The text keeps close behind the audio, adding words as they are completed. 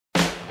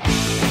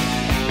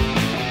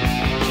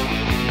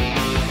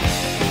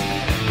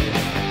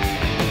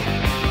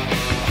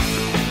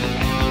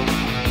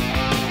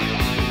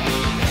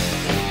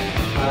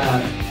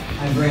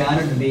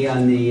be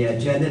on the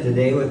agenda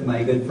today with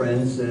my good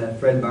friends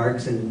Fred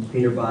Marks and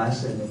Peter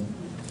Boss,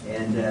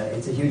 and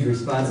it's a huge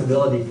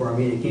responsibility for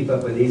me to keep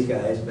up with these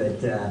guys,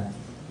 but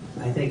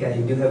I think I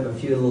do have a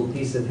few little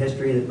pieces of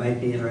history that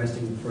might be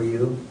interesting for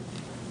you.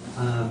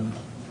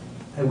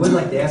 I would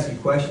like to ask a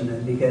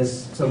question,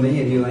 because so many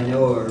of you I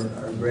know are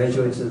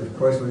graduates of the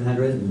Course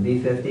 100 and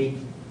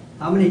B50.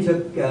 How many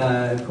took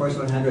Course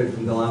 100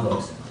 from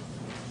Galambos?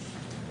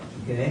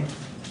 Okay,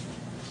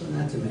 so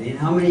not too many. And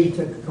how many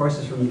took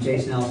courses from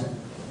Jason Ellison?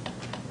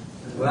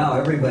 Wow,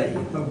 everybody.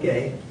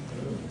 Okay.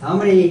 How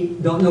many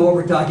don't know what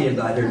we're talking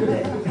about here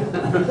today?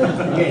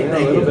 Okay,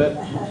 thank you.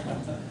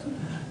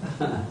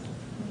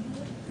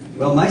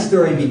 Well, my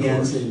story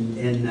begins some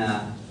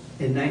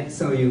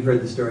of you have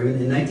heard the story.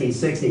 In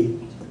 1960,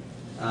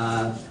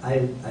 I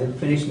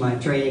finished my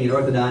training in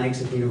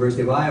orthodontics at the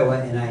University of Iowa,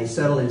 and I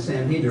settled in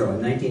San Pedro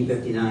in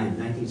 1959,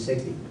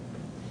 1960.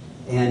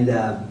 And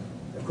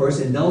of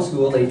course, in dental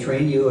school, they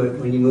train you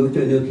when you move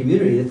to a new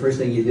community. The first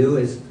thing you do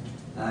is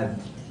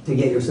to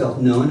get yourself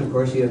known. Of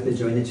course, you have to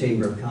join the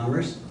Chamber of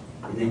Commerce,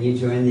 and then you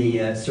join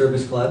the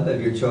service club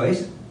of your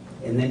choice,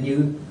 and then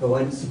you go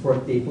and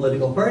support the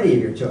political party of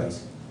your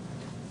choice.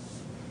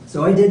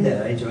 So I did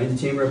that. I joined the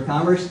Chamber of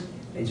Commerce,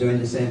 I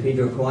joined the San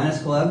Pedro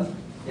Kiwanis Club,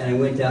 and I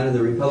went down to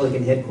the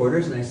Republican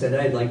headquarters and I said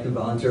I'd like to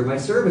volunteer my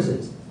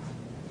services.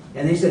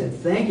 And they said,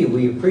 thank you,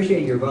 we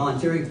appreciate your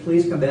volunteering.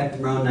 Please come back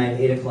tomorrow night,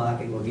 8 o'clock,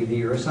 and we'll give you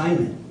your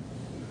assignment.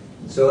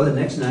 So the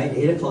next night,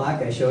 8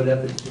 o'clock, I showed up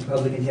at the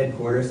Republican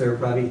headquarters. There were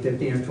probably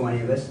 15 or 20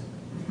 of us.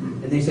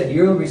 And they said,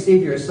 you'll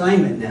receive your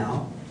assignment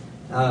now.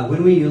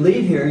 When you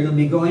leave here, you'll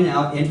be going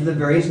out into the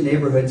various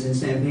neighborhoods in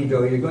San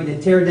Pedro. You're going to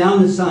tear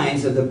down the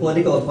signs of the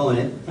political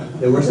opponent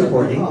that we're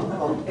supporting,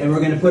 and we're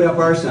going to put up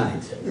our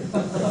signs.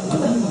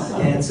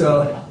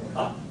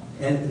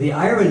 And the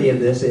irony of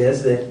this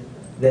is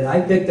that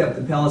I picked up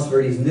the Palos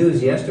Verdes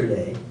News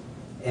yesterday,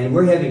 and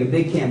we're having a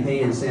big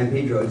campaign in San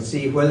Pedro to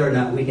see whether or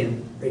not we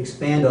can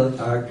expand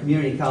our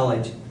community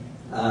college,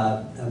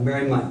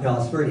 Marymount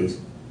Palos Verdes.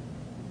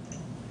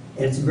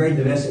 And it's very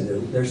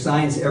divisive. There's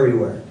signs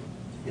everywhere.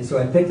 And so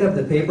I picked up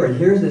the paper, and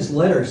here's this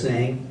letter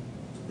saying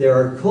there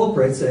are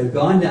culprits that have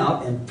gone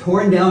out and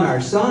torn down our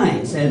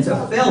signs, and it's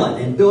a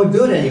felon, and don't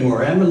do it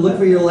anymore. I'm going to look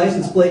for your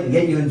license plate and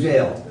get you in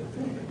jail.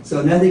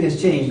 So nothing has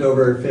changed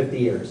over 50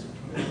 years.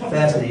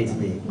 Fascinates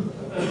me.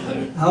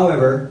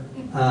 However,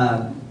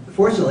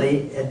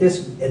 fortunately, at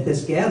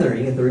this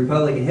gathering at the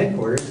Republican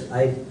headquarters,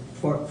 I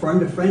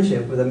formed a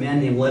friendship with a man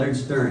named Leonard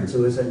Stearns,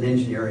 who was an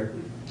engineer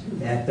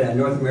at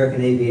North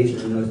American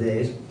Aviation in those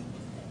days.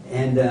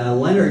 And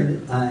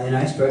Leonard and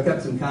I struck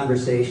up some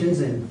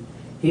conversations, and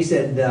he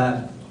said,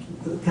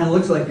 kind of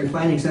looks like you're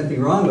finding something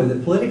wrong with the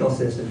political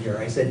system here.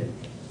 I said,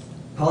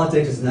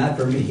 politics is not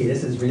for me.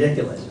 This is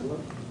ridiculous.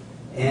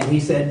 And he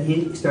said,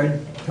 he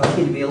started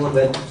talking to me a little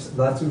bit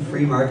about some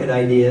free market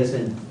ideas,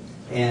 and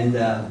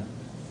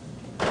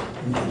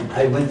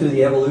I went through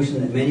the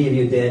evolution that many of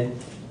you did.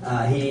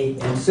 He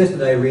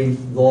insisted I read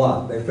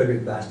Law by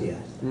Frederick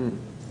Bastiat.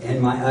 And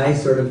my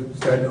eyes sort of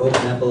started to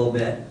open up a little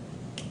bit.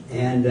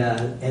 And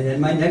then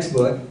my next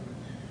book,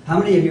 how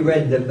many of you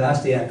read the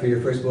Bastiat for your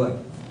first book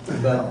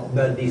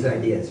about these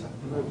ideas?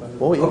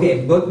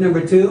 Okay, book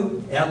number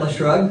 2, Atlas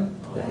Shrugged.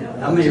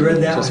 How many read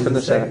that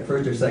one,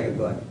 first or second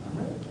book?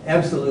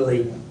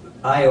 Absolutely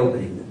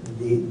eye-opening.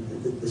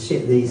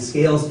 The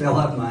scales fell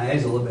off my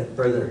eyes a little bit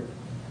further.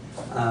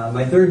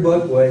 My third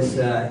book was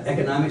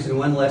Economics in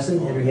One Lesson,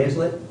 Henry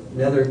Hazlitt,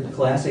 another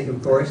classic,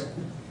 of course.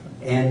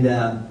 And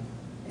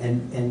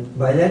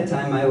by that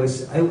time, I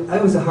was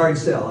a hard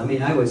sell. I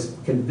mean, I was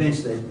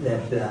convinced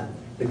that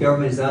the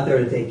government is out there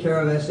to take care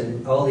of us,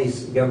 and all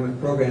these government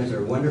programs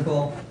are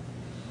wonderful.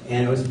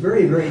 And it was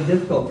very, very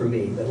difficult for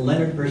me. But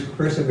Leonard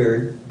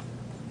persevered.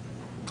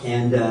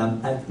 And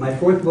my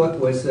fourth book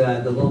was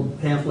the little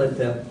pamphlet,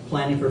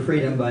 Planning for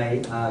Freedom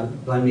by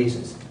von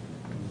Mises.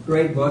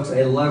 Great books.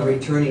 I love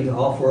returning to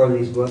all 4 of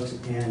these books,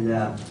 and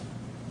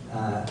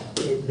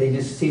they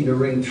just seem to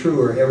ring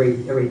truer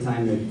every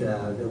time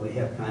that we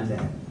have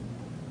contact.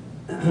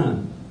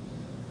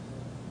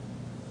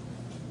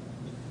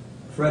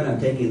 Fred, I'm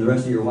taking the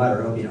rest of your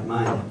water. I hope you don't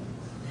mind.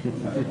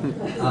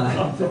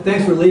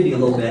 Thanks for leaving a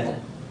little bit.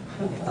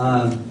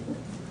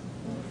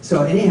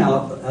 So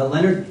anyhow,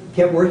 Leonard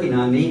kept working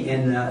on me,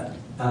 and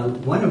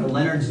one of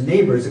Leonard's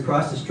neighbors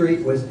across the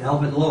street was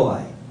Alvin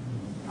Lowi.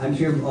 I'm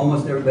sure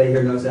almost everybody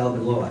here knows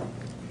Alvin Lowi.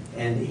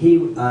 And he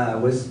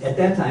was, at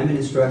that time, an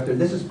instructor.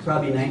 This is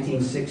probably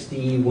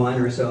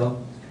 1961 or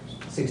so,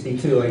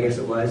 62, I guess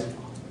it was.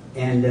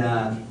 And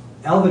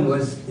Alvin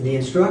was the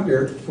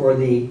instructor for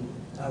the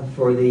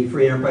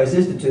Free Enterprise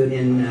Institute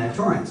in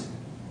Torrance.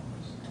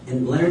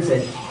 And Leonard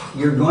said,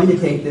 you're going to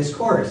take this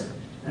course.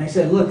 And I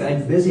said, look,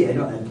 I'm busy.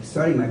 I'm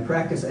starting my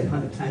practice. I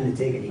don't have time to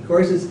take any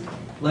courses.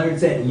 Leonard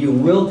said, you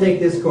will take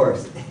this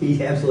course.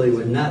 He absolutely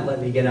would not let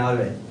me get out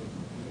of it.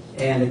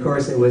 And of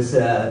course, it was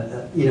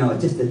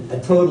just a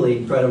totally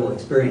incredible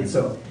experience.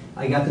 So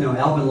I got to know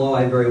Alvin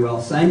Lowi very well,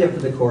 signed up for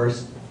the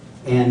course,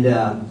 and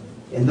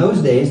in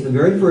those days, the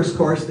very first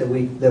course that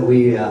we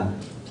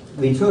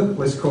took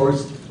was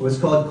was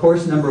called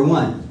course number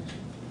 1.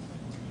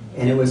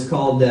 And it was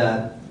called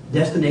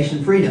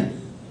Destination Freedom.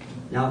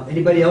 Now,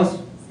 anybody else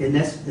in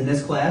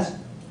this class?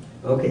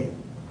 Okay.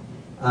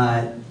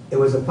 It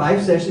was a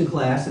 5-session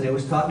class, and it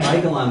was taught by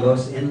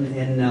Galambos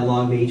in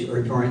Long Beach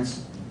or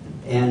Torrance.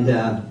 And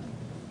the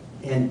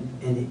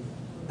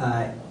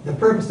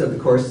purpose of the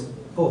course,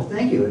 oh,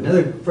 thank you,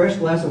 another fresh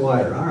glass of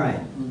water. All right.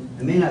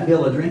 I may not be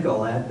able to drink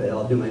all that, but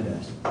I'll do my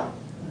best.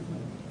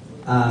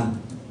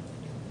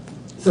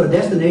 So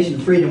Destination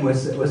Freedom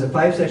was a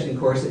 5-session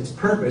course. Its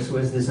purpose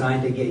was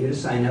designed to get you to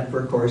sign up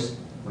for course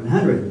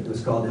 100, it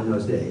was called in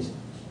those days.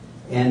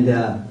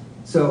 And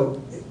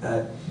so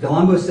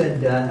Galambos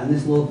said, on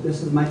this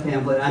is my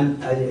pamphlet.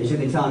 As you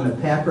can tell, I'm a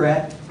pack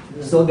rat.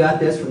 Still got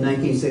this from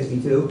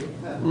 1962.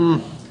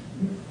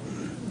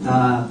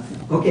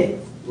 Okay,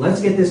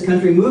 let's get this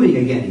country moving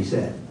again, he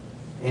said.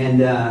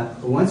 And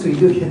once we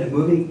do get it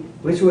moving,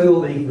 which way will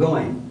we be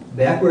going?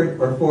 Backward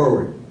or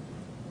forward?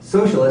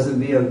 Socialism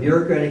via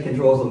bureaucratic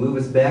controls will move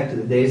us back to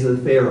the days of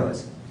the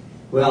pharaohs.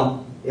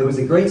 Well, it was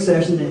a great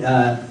session.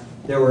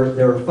 There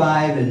were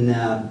 5, and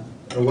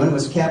one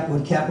was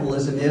what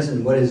capitalism is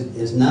and what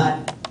is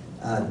not.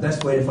 The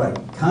best way to fight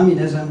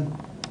communism,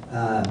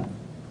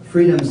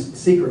 freedom's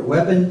secret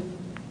weapon,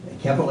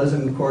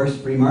 capitalism, of course,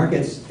 free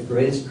markets, the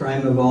greatest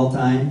crime of all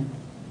time,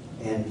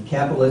 and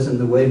capitalism,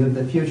 the wave of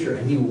the future.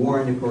 And he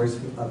warned, of course,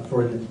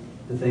 for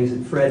the things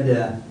that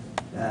Fred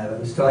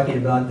was talking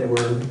about that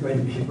we're going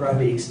to be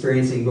probably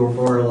experiencing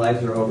before our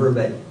lives are over,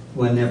 but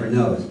one never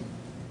knows.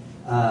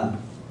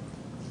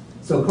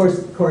 So,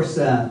 of course,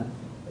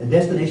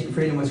 Destination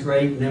Freedom was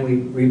great, and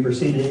then we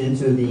proceeded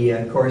into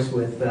the course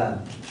with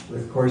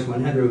Course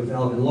 100 with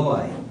Alvin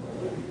Loy.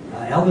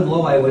 Alvin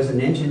Loy was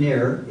an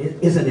engineer,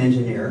 is an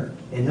engineer,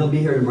 and he'll be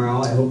here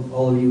tomorrow. I hope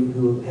all of you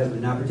who have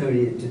an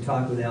opportunity to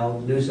talk with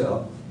Al do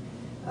so.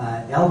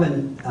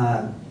 Alvin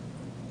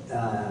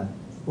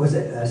was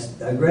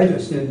a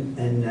graduate student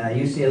in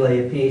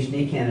UCLA, a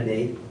PhD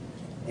candidate,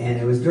 and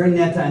it was during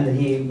that time that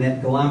he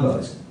met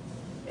Galambos.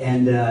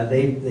 And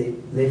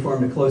they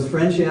formed a close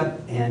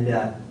friendship,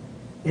 and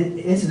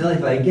incidentally,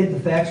 if I get the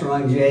facts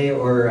wrong, Jay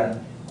or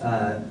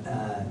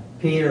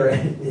Peter,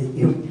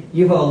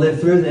 you've all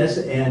lived through this,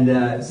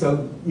 and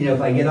so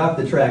if I get off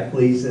the track,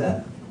 please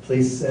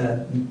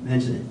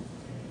mention it.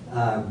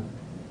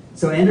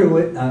 So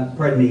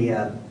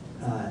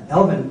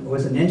Alvin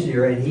was an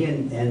engineer, and he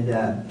and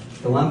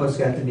Galambos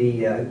got to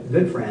be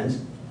good friends,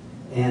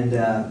 and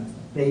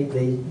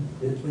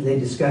they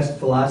discussed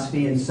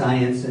philosophy and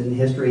science and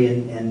history,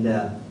 and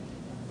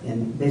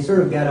they sort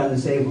of got on the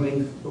same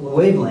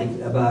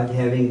wavelength about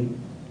having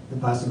the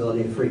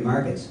possibility of free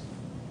markets.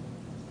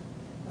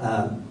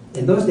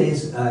 In those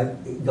days,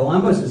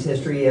 Galambos'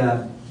 history,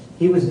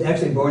 he was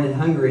actually born in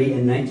Hungary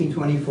in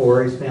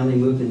 1924. His family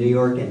moved to New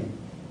York,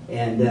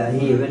 and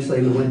he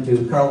eventually went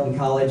to Carleton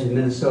College in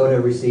Minnesota,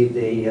 received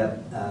a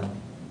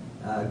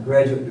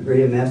graduate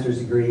degree, a master's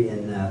degree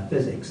in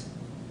physics.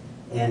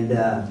 And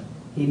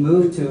he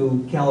moved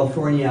to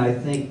California, I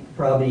think,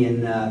 probably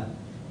in the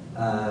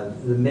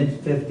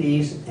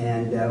mid-50s,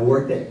 and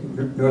worked at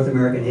North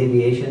American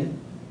Aviation.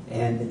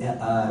 And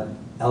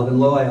Alvin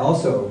Loy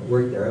also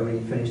worked there when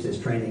he finished his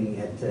training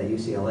at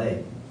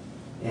UCLA.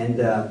 And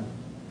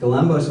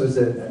Galambos was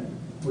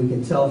we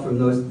can tell from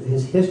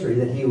his history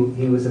that he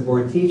was a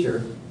born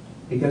teacher,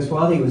 because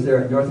while he was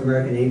there at North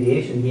American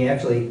Aviation, he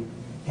actually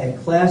had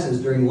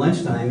classes during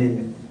lunchtime,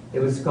 and it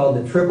was called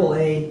the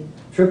AAA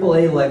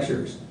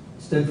lectures.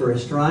 It stood for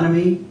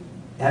astronomy,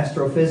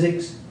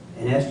 astrophysics,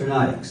 and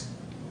astronautics.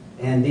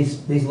 And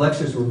these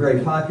lectures were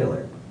very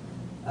popular.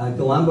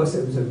 Galambos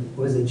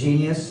was a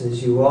genius,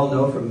 as you all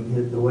know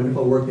from the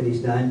wonderful work that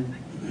he's done.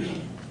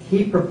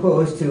 He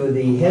proposed to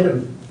the head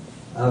of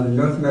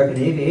North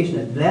American Aviation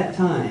at that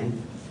time,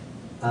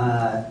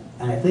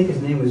 and I think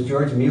his name was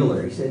George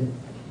Mueller. He said,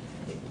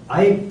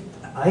 I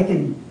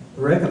can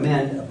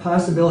recommend a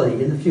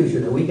possibility in the future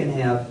that we can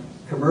have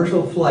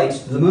commercial flights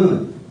to the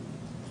moon.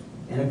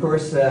 And of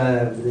course,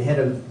 the head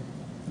of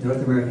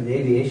North American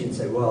Aviation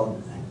said,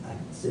 well,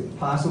 it's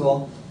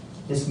impossible.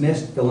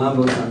 Dismissed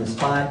Galambos on the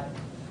spot.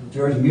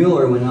 George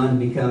Mueller went on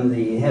to become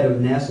the head of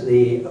NASA,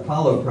 the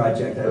Apollo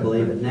project, I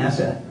believe, at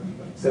NASA.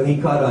 So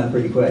he caught on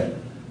pretty quick.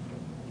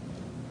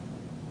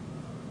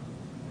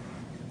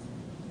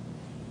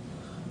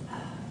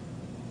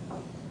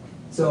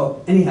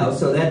 So anyhow,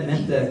 so that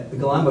meant that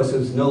Galambos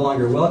was no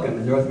longer welcome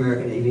in North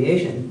American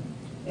Aviation,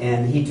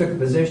 and he took a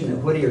position at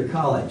Whittier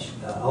College,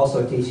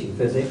 also teaching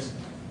physics.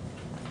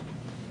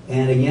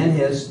 And again,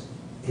 his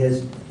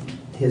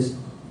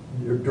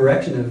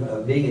direction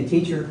of being a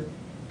teacher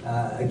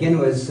again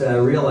was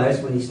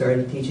realized when he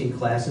started teaching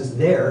classes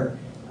there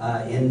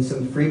in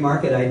some free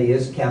market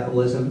ideas,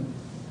 capitalism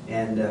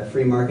and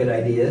free market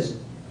ideas.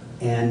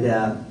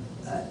 And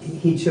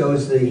he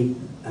chose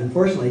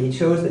unfortunately, he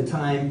chose the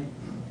time.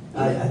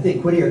 I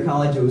think Whittier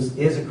College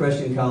is a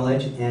Christian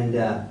college, and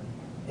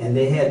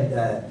they had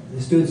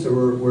the students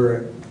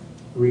were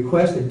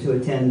requested to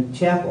attend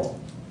chapel.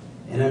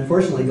 And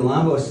unfortunately,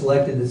 Galambos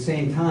selected the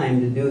same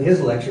time to do his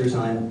lectures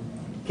on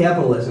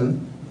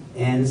capitalism,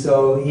 And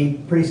so he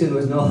pretty soon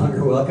was no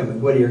longer welcome at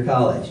Whittier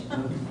College.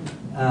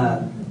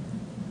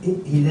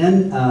 He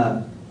then,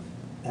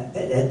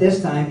 at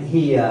this time,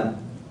 he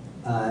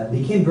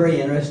became very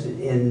interested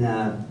in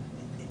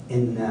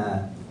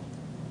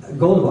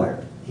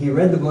Goldwater. He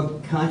read the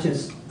book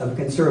Conscience of a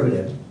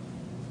Conservative,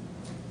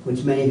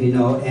 which many of you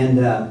know, and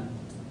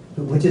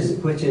which has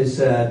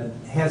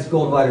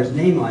Goldwater's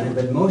name on it,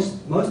 but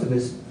most of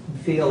us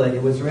feel that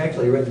it was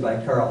actually written by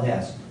Karl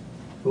Hess,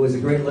 who was a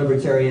great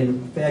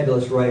libertarian,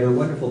 fabulous writer,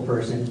 wonderful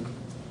person.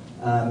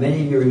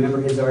 Many of you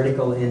remember his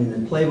article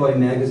in Playboy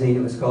magazine.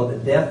 It was called The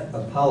Death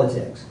of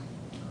Politics.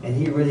 And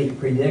he really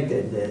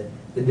predicted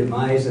the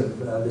demise of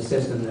the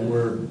system that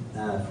we're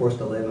forced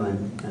to live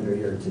under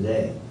here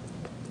today.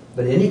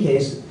 But in any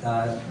case,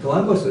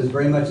 Galambos was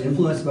very much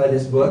influenced by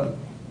this book,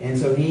 and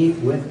so he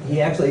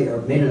actually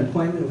made an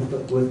appointment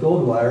with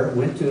Goldwater,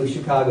 went to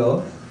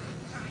Chicago,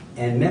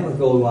 and met with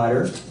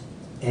Goldwater,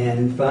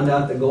 and found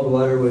out that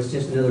Goldwater was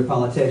just another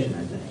politician,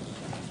 I think.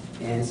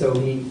 And so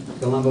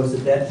Galambos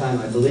at that time,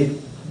 I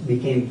believe,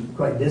 became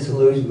quite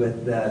disillusioned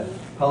with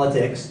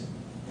politics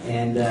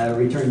and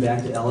returned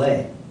back to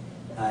L.A.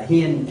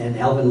 He and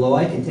Alvin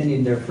Loy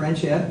continued their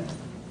friendship,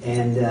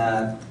 and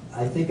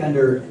I think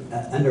under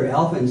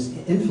Alvin's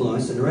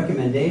influence and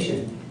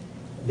recommendation,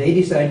 they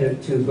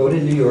decided to go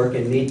to New York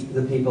and meet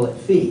the people at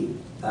FEE,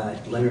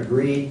 Leonard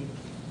Reed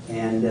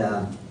and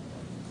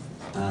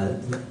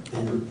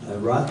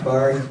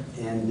Rothbard,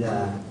 and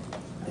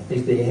I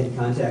think they had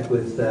contact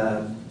with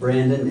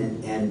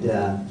Brandon and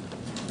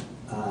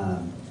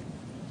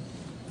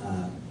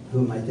who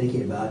am I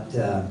thinking about?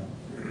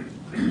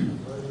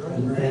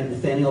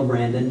 Nathaniel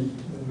Brandon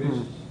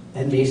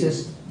and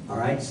Mises. All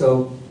right,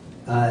 so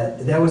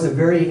that was a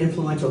very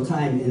influential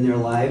time in their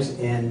lives,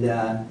 and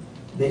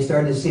they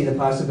started to see the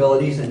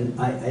possibilities. And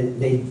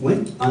they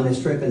went on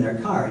this trip in their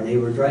car, and they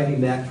were driving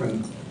back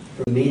from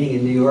a meeting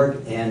in New York,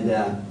 and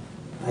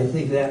I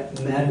think that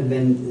might have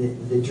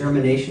been the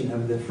germination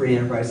of the Free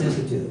Enterprise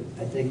Institute.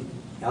 I think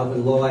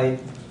Alvin Loy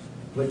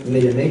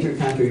made a major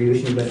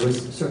contribution, but it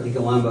was certainly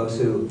Galambos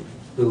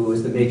who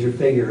was the major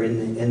figure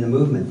in the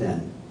movement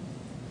then.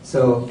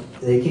 So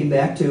they came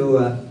back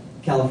to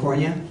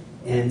California,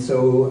 and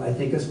so I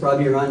think it was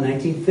probably around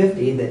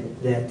 1950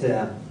 that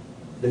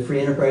the Free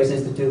Enterprise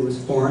Institute was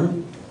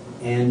formed,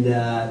 and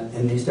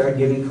they started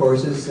giving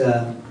courses.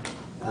 The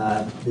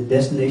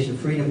Destination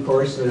Freedom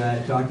course that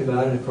I talked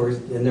about, and of course,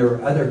 and there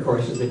were other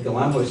courses that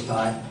Galambos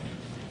taught.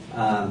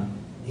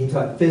 He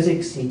taught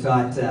physics. He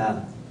taught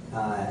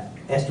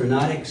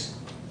astronautics.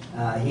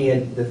 He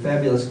had the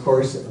fabulous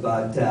course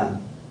about,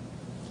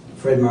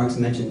 Fred Marks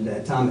mentioned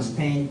Thomas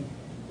Paine.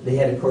 They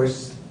had a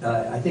course,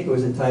 I think it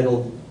was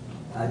entitled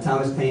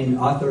Thomas Paine,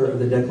 Author of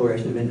the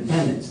Declaration of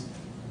Independence.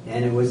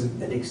 And it was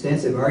an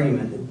extensive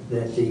argument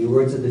that the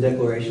words of the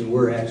Declaration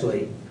were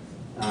actually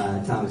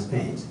Thomas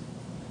Paine's.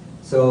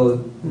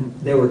 So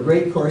there were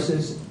great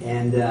courses,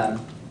 and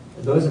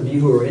those of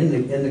you who were in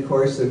the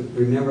course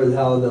remember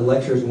how the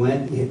lectures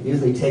went. It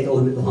usually take a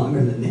little bit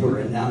longer than they were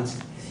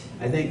announced.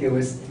 I think they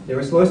were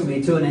supposed to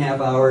be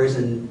 2.5 hours,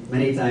 and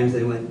many times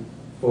they went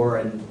 4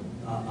 and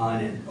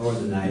on it over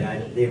the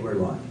night. They were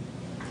long.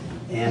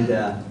 And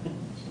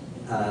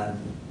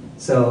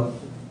so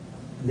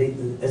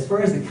as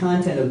far as the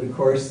content of the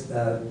course,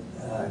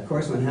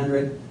 Course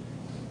 100,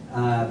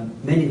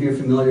 many of you are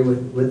familiar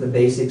with the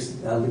basics.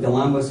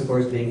 Galambos, of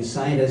course, being a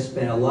scientist,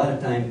 spent a lot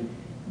of time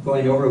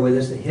going over with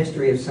us the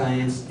history of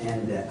science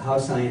and how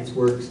science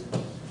works.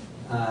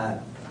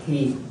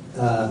 He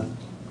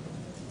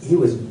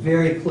was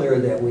very clear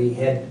that we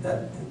had,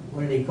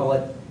 what did he call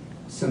it,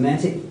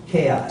 semantic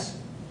chaos.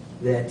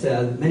 That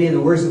many of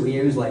the words that we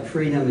use, like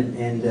freedom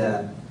and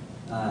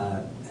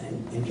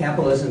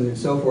capitalism and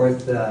so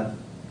forth,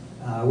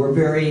 were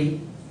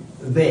very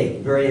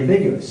vague, very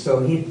ambiguous.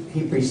 So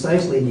he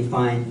precisely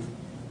defined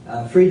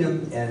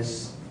freedom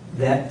as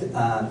that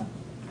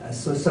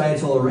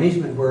societal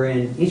arrangement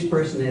wherein each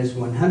person has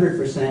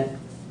 100%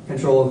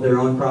 control of their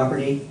own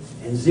property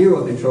and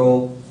 0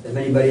 control of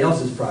anybody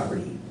else's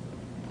property.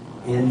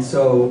 And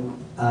so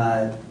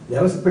that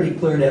was a pretty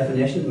clear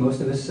definition.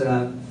 Most of us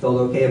felt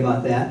okay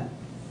about that.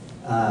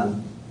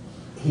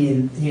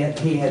 He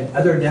had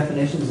other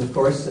definitions, of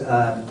course.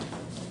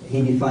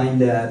 He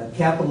defined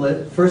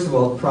first of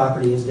all,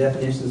 property. His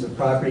definitions of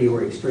property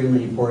were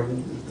extremely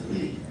important.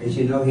 As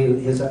you know,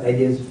 his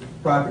ideas of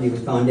property was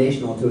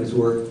foundational to his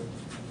work.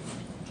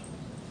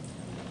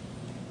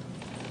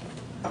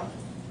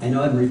 I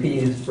know I'm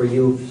repeating this for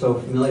you, so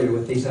familiar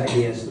with these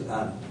ideas.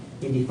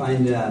 He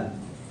defined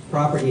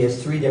property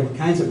as 3 different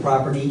kinds of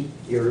property: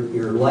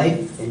 your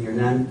life and your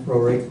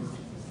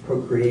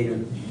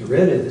non-procreative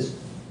derivatives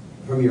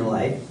from your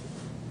life.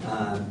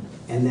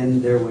 And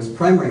then there was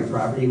primary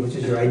property, which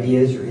is your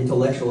ideas, your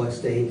intellectual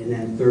estate, and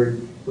then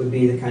third would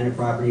be the kind of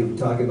property we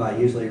talk about,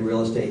 usually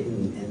real estate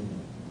and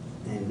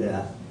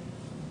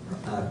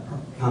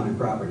common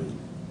property.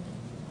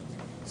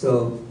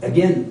 So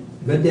again,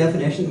 good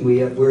definition.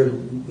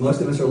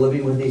 Most of us are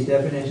living with these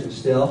definitions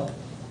still.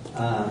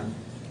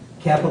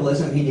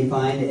 capitalism he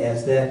defined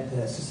as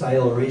that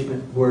societal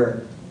arrangement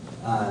where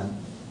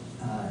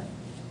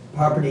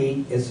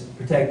property is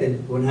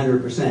protected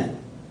 100%.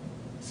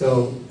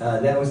 So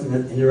that was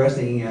an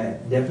interesting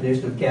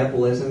definition of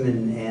capitalism,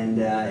 and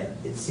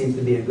it seems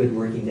to be a good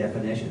working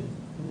definition.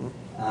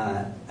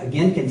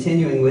 Again,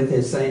 continuing with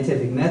his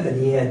scientific method,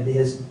 he had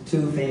his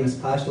two famous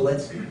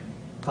postulates.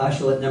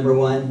 Postulate number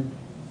one,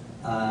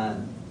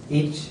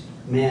 each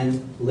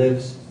man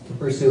lives to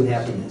pursue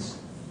happiness.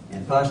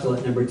 And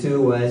postulate number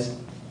two was,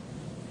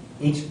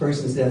 each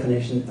person's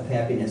definition of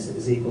happiness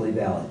is equally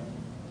valid.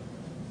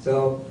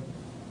 So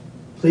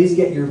please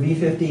get your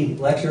V50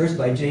 lectures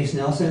by Jace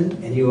Nelson,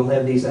 and you will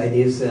have these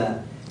ideas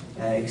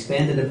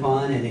expanded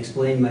upon and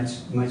explained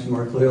much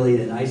more clearly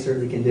than I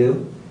certainly can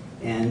do.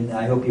 And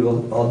I hope you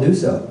will all do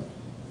so.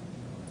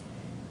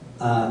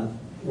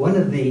 One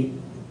of the,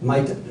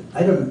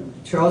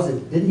 Charles, you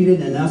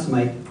didn't announce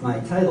my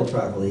title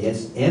properly.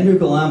 It's Andrew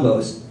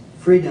Galambos,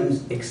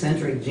 Freedom's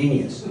Eccentric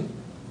Genius.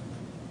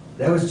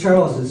 That was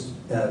Charles's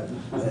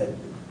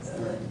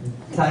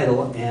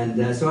title,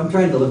 and so I'm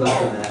trying to live up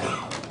to that.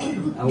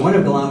 One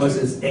of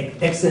Galambos'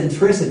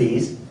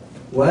 eccentricities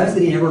was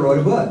that he never wrote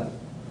a book.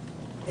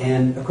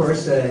 And of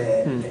course,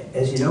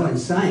 as you know, in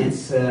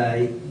science,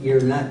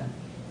 you're not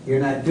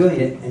doing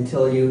it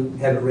until you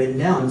have it written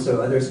down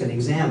so others can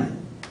examine.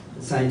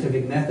 The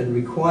scientific method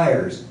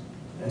requires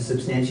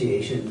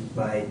substantiation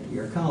by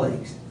your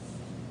colleagues.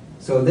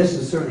 So this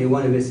is certainly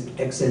one of his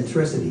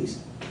eccentricities.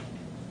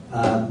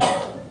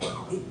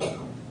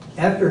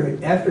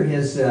 After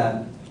his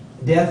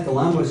death,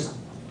 Galambos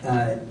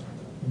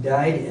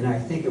died in, I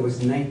think it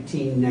was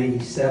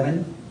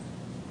 1997,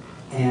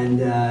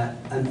 and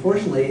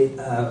unfortunately,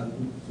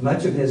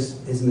 much of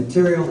his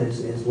material,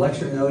 his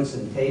lecture notes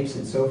and tapes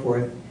and so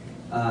forth,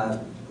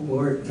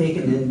 were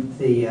taken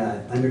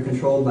under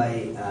control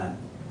by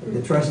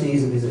the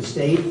trustees of his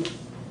estate,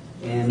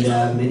 and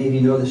many of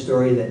you know the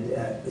story that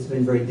it's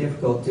been very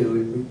difficult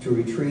to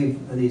retrieve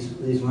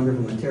these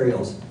wonderful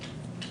materials.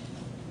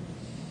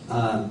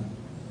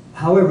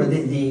 However,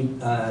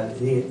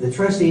 the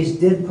trustees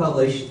did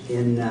publish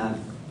in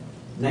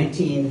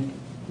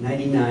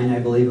 1999, I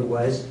believe it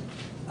was,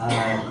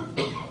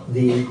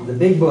 the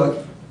big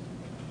book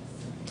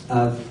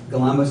of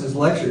Galambos'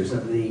 lectures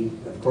of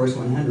Course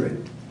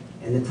 100,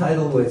 and the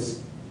title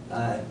was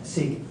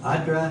Sic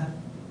Atra,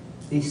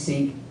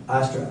 Sic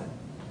Astra.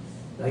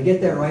 Did I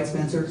get that right,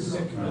 Spencer?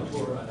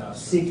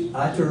 Sic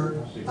Atra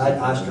ad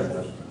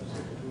Astra.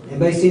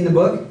 Anybody seen the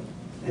book?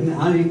 And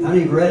how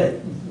many have read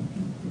it?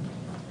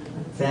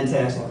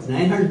 Fantastic. It's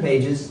 900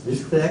 pages,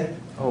 this thick,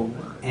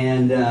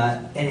 and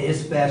it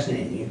is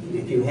fascinating.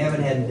 If you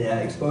haven't had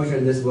exposure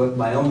to this book,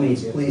 by all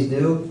means, please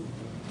do.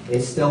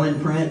 It's still in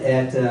print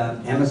at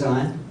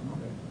Amazon,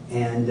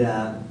 and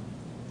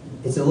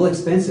it's a little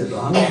expensive.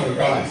 How much will it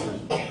cost?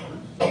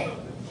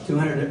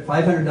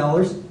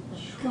 $500?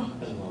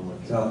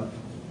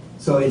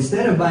 So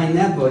instead of buying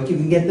that book, you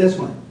can get this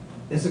one.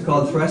 This is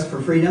called Thrust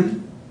for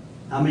Freedom.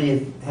 How many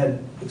have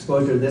had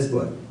exposure to this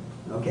book?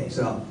 Okay,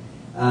 so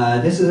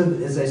this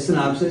is a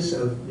synopsis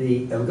of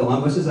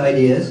Galambos'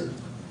 ideas,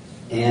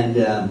 and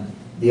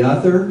the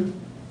author,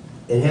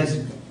 it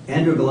has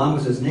Andrew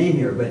Galambos' name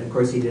here, but of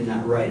course he did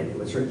not write it. It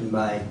was written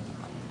by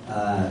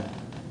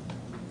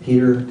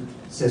Peter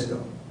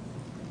Sisko.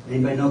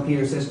 Anybody know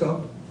Peter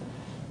Sisko?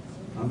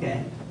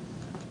 Okay.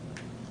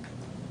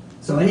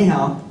 So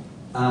anyhow,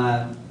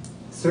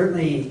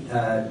 certainly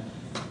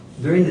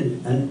during the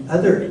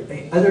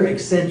other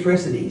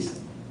eccentricities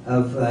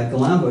of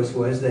Galambos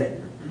was that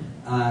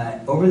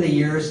over the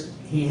years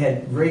he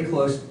had very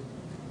close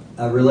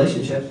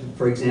relationships,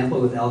 for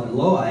example, with Alvin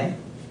Loewy,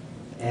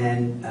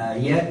 and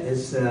yet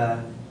as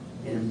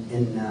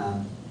in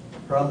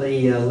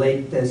probably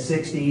late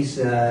 60s,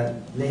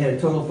 they had a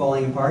total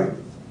falling apart,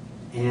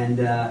 and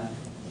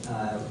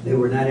they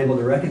were not able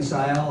to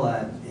reconcile,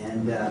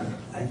 and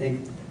I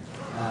think it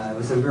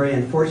was a very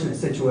unfortunate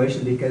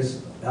situation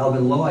because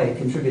Alvin Loewy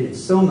contributed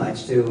so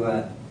much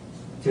to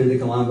the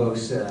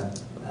Galambos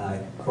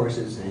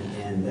courses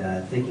and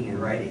thinking and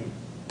writing.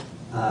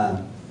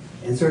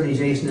 And certainly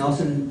Jace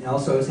Nelson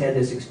also has had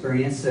this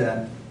experience.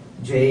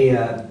 Jay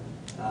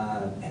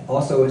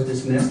also was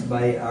dismissed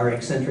by our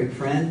eccentric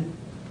friend,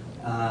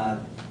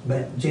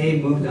 but Jay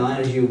moved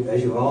on, as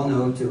you all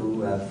know,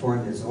 to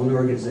form his own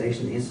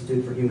organization, the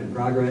Institute for Human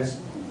Progress,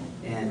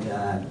 and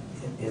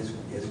his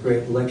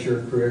great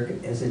lecture career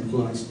has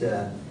influenced,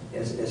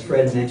 as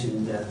Fred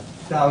mentioned,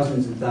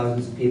 thousands and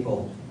thousands of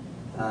people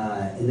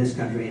in this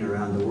country and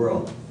around the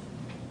world.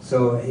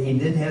 So he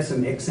did have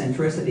some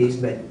eccentricities,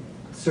 but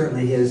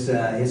certainly his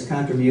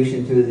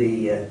contribution to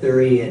the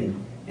theory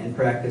and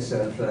practice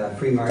of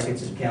free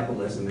markets and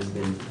capitalism has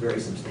been very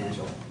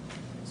substantial.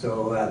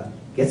 So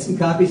get some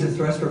copies of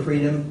Thrust for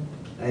Freedom.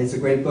 It's a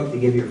great book to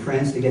give your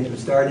friends to get them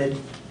started.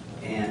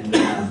 And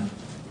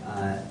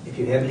if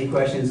you have any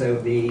questions, I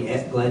would be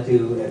glad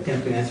to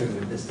attempt to answer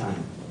them at this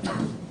time.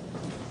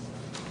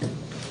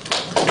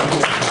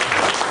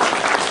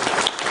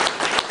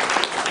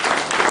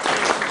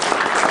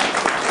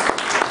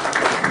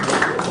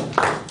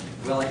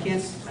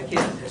 can't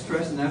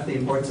stress enough the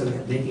importance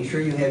of making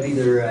sure you have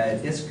either a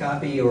disc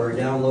copy or a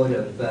download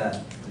of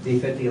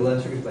D50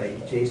 Illustrated by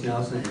Chase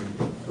Nelson,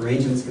 and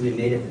arrangements can be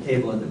made at the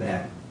table in the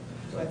back.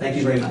 So thank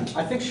you very much.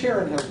 I think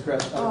Sharon has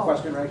a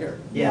question right here.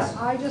 Yes.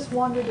 Yeah, I just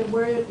wondered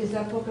where is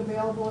that book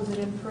available? Is it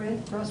in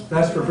print?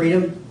 Thus for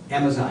Freedom,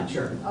 Amazon,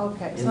 sure.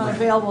 Okay, it's In not print.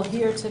 available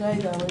here today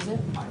though, is it?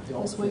 I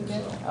don't This think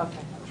weekend? so. Okay.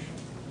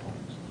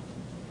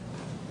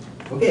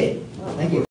 Okay, thank you.